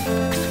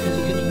 Because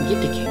you couldn't even get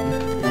to King.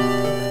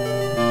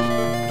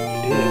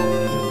 He did.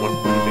 He did 1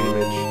 point of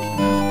damage.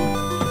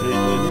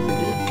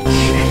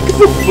 Shake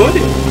The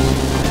footage!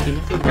 He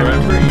never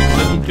Remember, you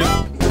said he just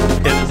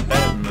hit his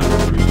head and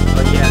that's the reason.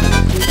 Oh yeah.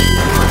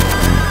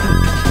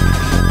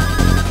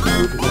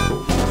 Moving the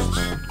goalposts.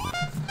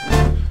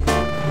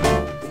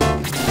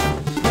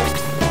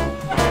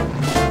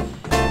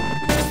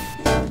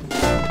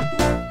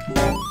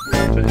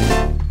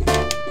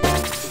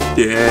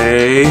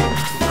 Stay.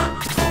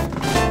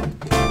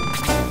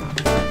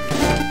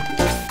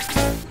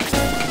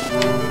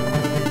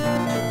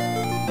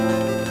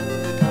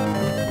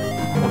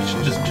 We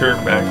should just turn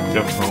back and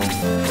go home.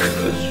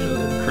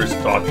 Chris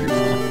Daughtry.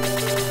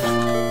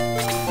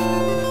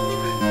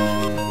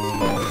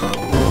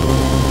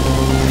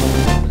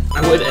 I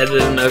would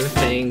edit another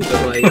thing,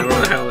 but like I don't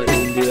know how I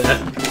can do that.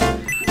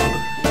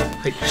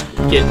 Like just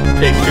get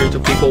pictures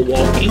of people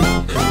walking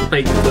and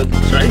like the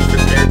stripes are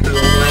characters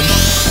on them.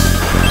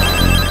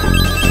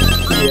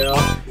 Yeah.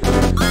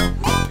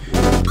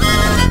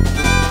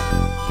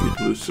 You'd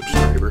lose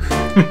subscriber.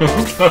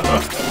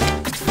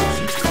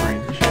 Seems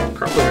cringe.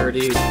 Probably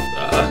already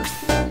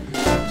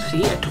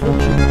see, I told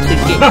you to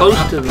get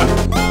close to me.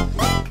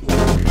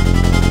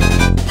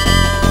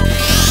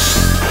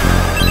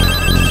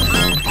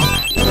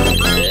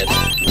 Dead.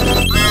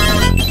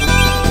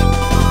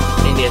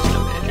 And he has no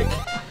magic.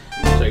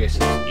 So I guess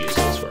it's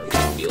useless for him to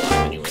be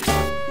alive anyway.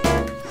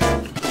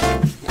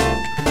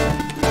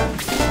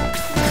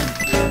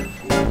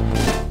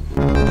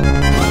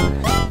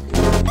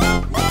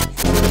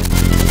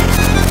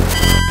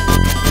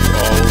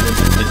 All of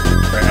Mr.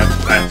 Crab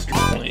Master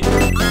Plan.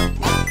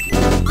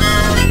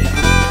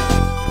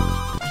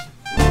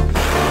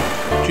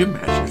 Could you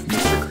imagine if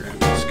Mr.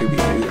 Krabs and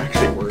Scooby-Doo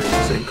actually were in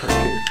the same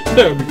cartoon?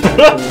 That would be cool.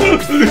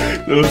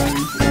 That would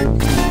be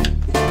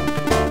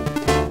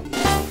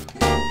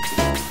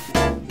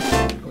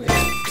Okay,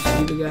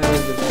 see the guy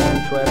with the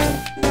ranged weapon?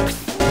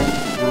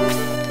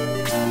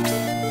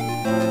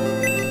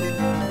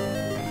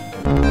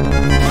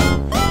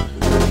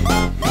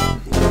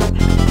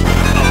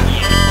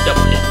 Oh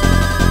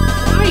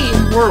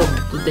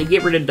Did they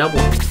get rid of double?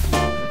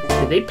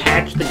 Did they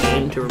patch the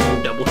game to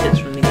remove double hits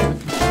from the game?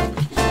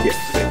 Yes.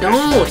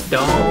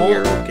 Don't.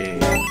 Your game.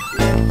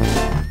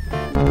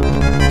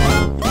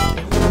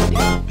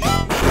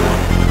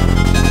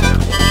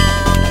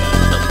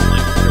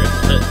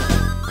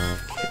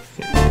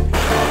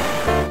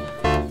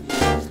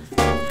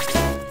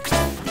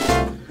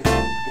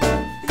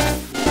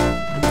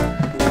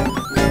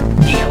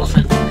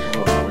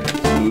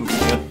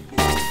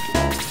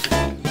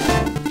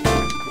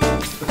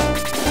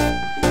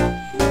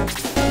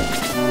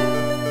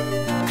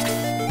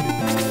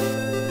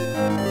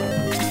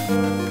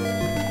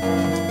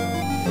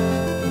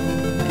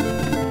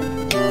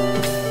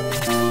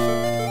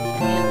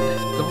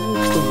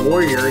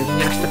 Warrior and he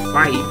has to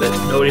fight, but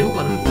nobody will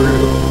let him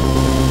through.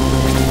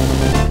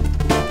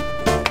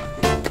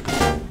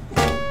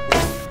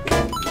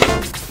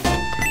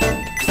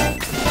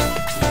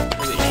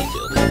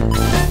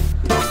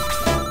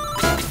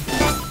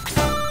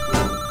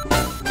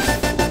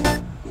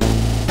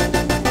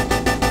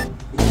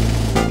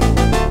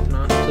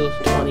 Not until it's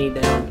 20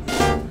 down.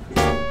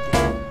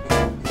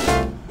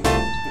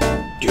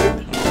 Dude.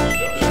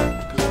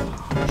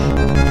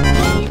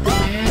 Need the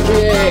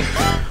magic!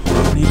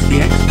 Needs the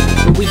X.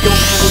 But we don't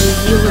have any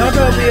healing. How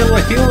about be able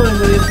to heal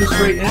anybody at this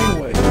rate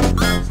anyway? Okay,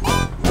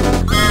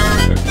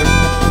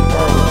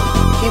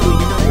 but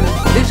you're not gonna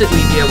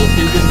physically be able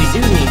to because we do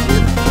need you.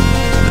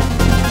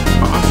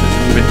 Awesome.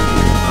 Even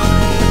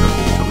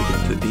until we get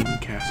to the demon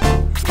castle.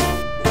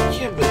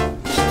 Yeah, but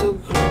still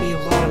gonna be a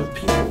lot of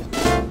people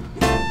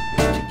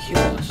to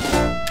kill us.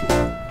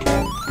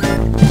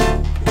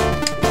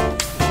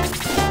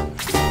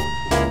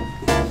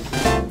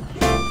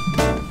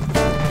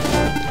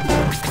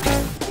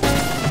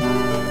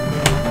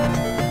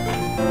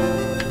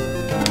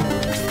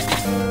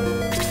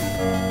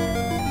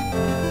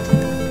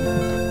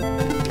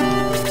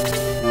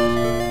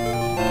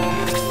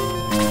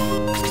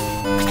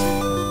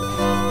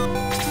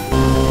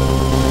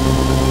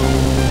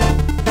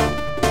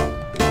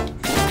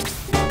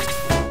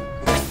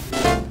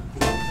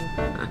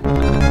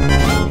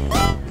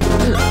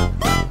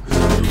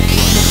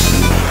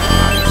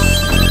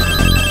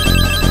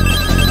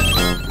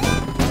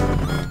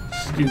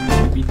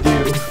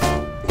 Scooby-Doo.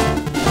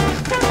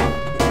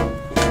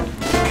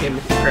 Okay,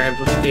 Mr. Krabs,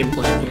 what's the game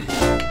plan here?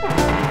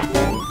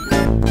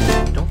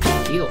 Don't get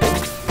healed.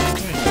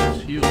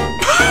 You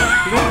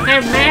don't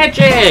have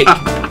magic! What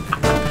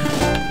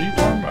are you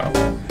talking about?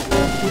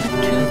 Two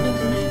things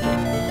of magic.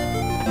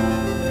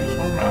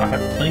 I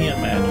have plenty of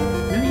magic.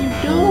 No, you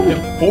I don't.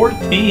 have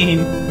 14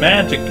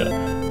 magicka.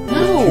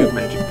 No.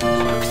 Magic. What are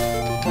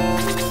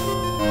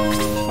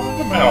you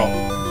talking about?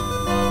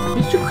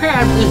 Mr.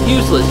 Krabs is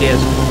useless. He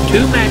has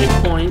 2 magic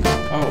points.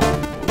 Oh,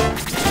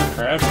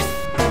 crab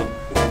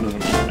doesn't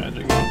need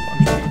magic. It's a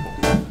bunch of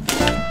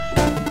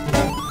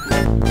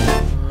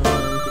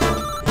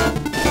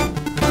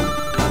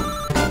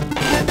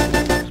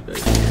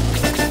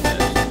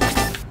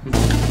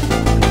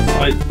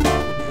Like,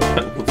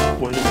 what's the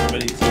point of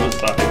committing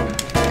suicide?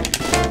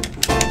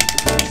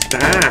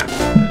 Stop.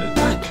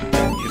 What?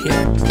 You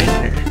can't stand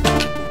there.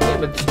 Yeah,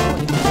 but it's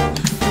only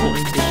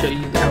going to show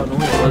you how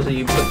annoying it was that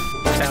you put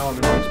Cal in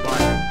the wrong spot.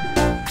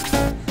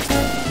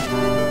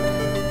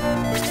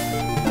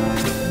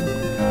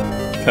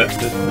 That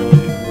didn't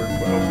really work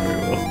well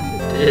very well.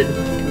 It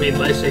made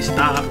Elisha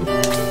stop.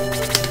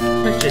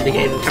 Which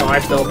indicated how I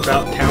felt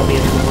about Tao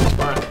being in the wrong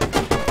spot.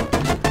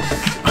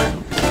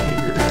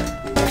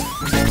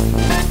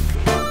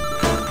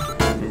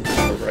 Move to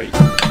the right.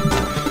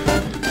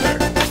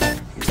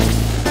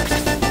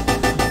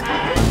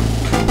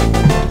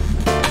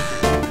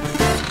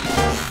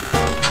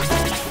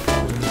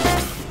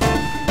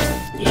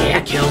 There. Yeah,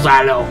 kill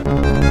Xylo.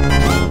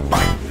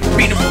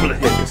 Beat him over the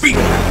head. Beat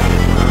him.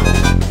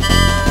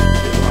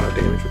 Did a lot of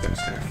damage with that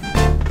staff.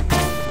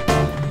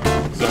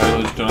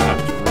 Xylos don't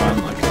have to run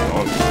like a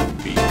dog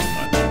and beat too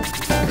much.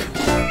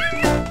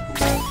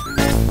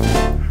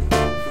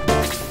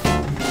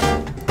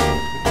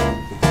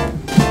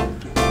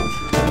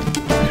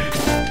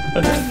 I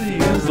had to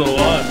use a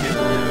lot here.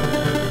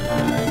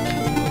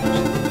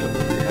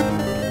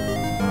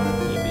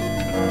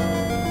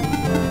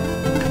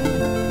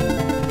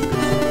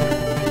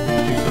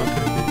 Do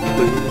something.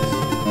 Please.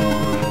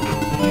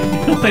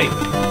 Wait.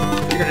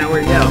 Figure out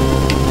where to go.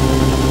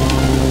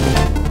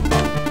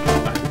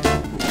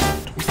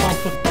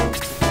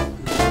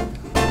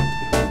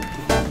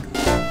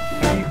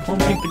 How are you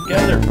clumping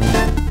together?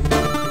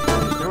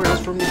 There's nowhere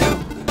else for me to go.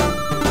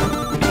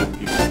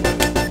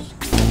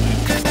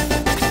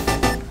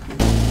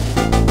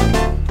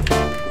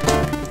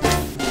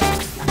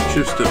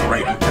 Should have stood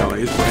right in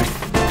Kelly's way.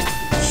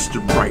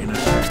 Stood right in his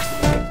way.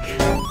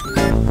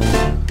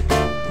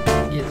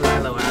 Get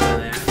Xylo out of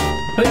there.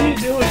 What are you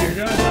doing? You're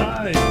gonna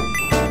die.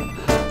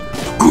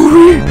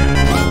 Goofy!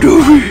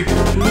 Goofy!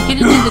 When we get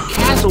into the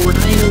castle, we're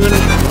not even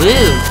gonna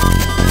live.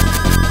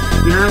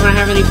 We're not gonna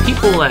have any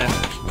people left.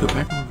 Go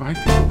back and revive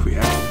people if we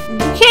have to. We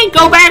can't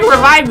go back and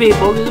revive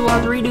people because we'll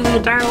have to redo the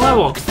entire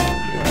level.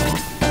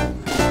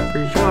 Yeah.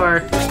 Pretty sure.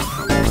 That's not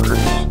how it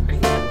works.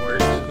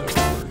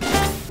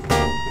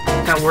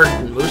 that worked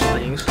in most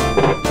things. Or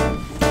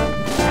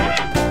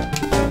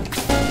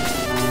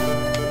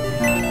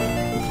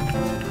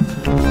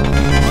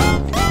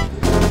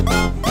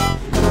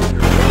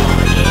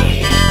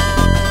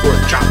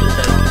chop his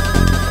head off.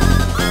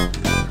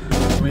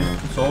 I mean,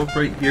 it's all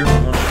right here.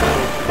 No.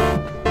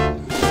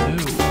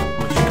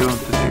 Once you go up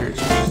the stairs,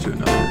 you just do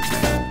another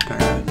thing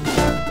entirely.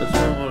 That's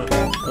not what it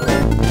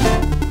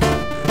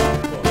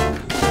well,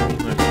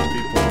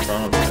 people in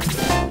front of me.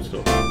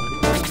 Still.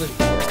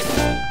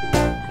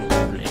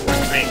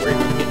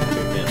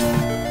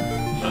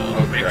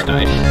 Max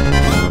dice.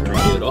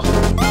 Do it all.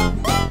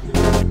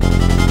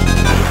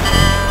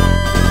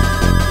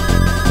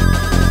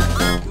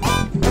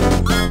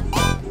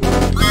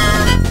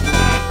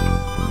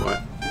 What?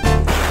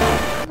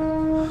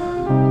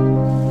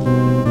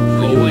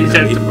 Always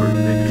have to.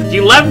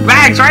 You left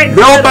Max right in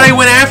Nobody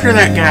went after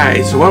that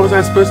guy, so what was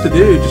I supposed to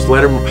do? Just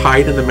let him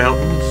hide in the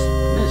mountains?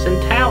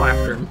 Send Tao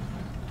after him.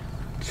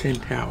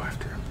 Send Tao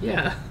after him.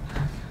 Yeah.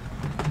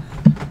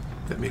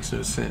 That makes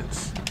no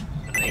sense.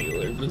 I think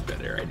it was a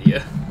better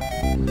idea.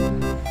 You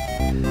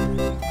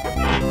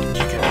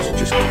guys are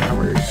just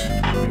cowards.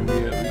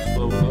 Maybe at least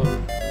level up.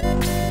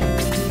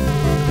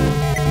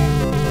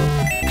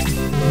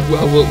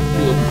 Well,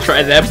 we'll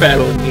try that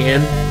battle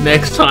again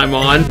next time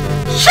on